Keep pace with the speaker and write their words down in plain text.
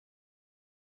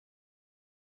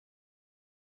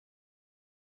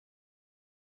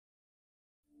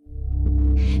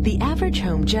The average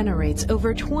home generates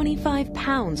over 25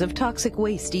 pounds of toxic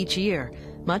waste each year,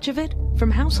 much of it from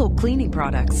household cleaning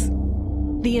products.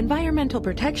 The Environmental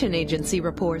Protection Agency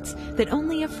reports that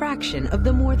only a fraction of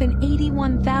the more than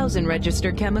 81,000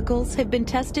 registered chemicals have been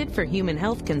tested for human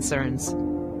health concerns.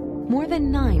 More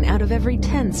than 9 out of every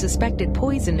 10 suspected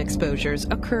poison exposures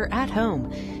occur at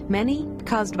home, many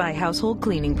caused by household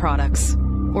cleaning products.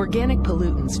 Organic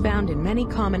pollutants found in many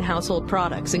common household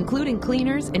products, including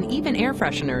cleaners and even air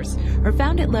fresheners, are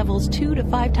found at levels 2 to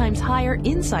 5 times higher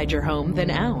inside your home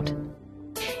than out.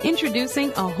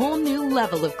 Introducing a whole new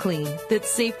level of clean that's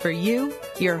safe for you,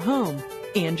 your home,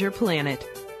 and your planet.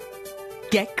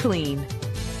 Get Clean.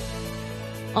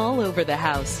 All over the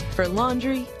house, for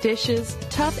laundry, dishes,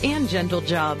 tough and gentle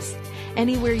jobs.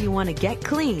 Anywhere you want to get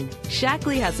clean,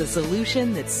 Shaklee has a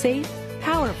solution that's safe,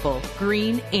 powerful,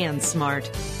 green, and smart.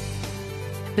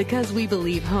 Because we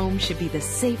believe home should be the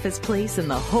safest place in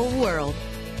the whole world.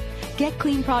 Get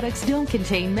Clean products don't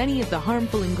contain many of the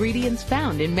harmful ingredients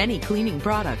found in many cleaning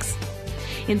products.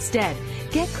 Instead,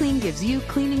 Get Clean gives you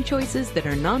cleaning choices that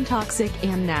are non-toxic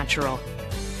and natural.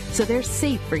 So they're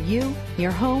safe for you,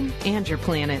 your home, and your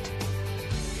planet.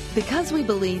 Because we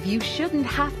believe you shouldn't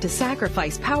have to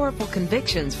sacrifice powerful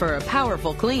convictions for a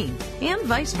powerful clean, and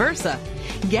vice versa.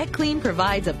 Get Clean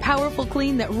provides a powerful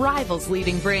clean that rivals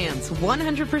leading brands,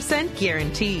 100%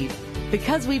 guaranteed.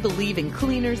 Because we believe in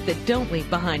cleaners that don't leave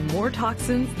behind more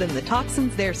toxins than the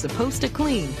toxins they're supposed to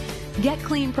clean, Get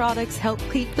Clean products help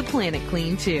keep the planet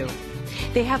clean too.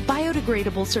 They have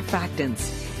biodegradable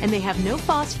surfactants, and they have no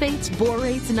phosphates,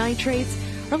 borates, nitrates,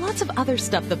 or lots of other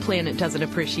stuff the planet doesn't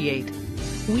appreciate.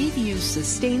 We've used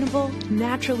sustainable,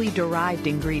 naturally derived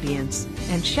ingredients,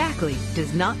 and Shaklee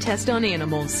does not test on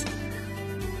animals.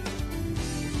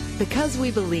 Because we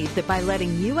believe that by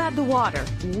letting you add the water,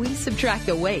 we subtract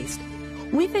the waste,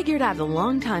 we figured out a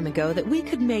long time ago that we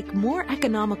could make more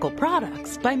economical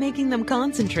products by making them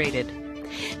concentrated.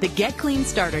 The Get Clean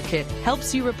Starter Kit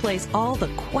helps you replace all the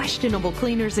questionable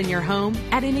cleaners in your home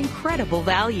at an incredible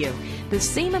value. The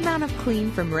same amount of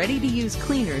clean from ready-to-use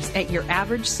cleaners at your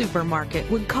average supermarket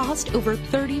would cost over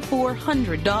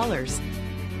 $3,400.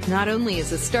 Not only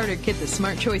is the starter kit the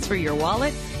smart choice for your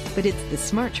wallet, but it's the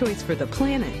smart choice for the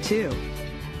planet, too.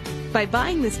 By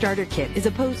buying the starter kit as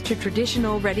opposed to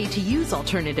traditional ready-to-use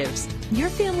alternatives, your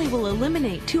family will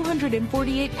eliminate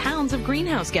 248 pounds of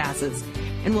greenhouse gases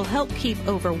and will help keep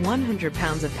over 100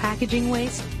 pounds of packaging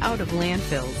waste out of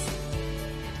landfills.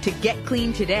 To get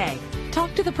clean today,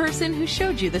 talk to the person who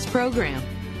showed you this program.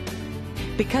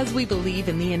 Because we believe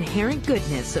in the inherent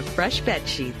goodness of fresh bed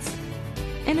sheets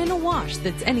and in a wash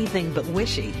that's anything but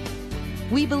wishy.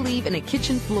 We believe in a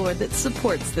kitchen floor that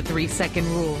supports the 3-second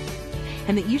rule,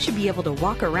 and that you should be able to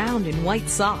walk around in white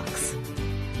socks.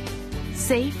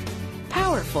 Safe,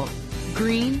 powerful,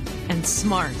 green, and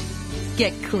smart.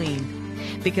 Get Clean.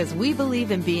 Because we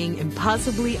believe in being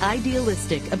impossibly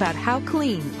idealistic about how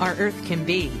clean our Earth can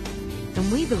be.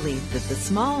 And we believe that the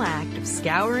small act of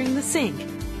scouring the sink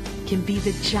can be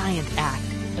the giant act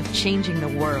of changing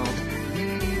the world.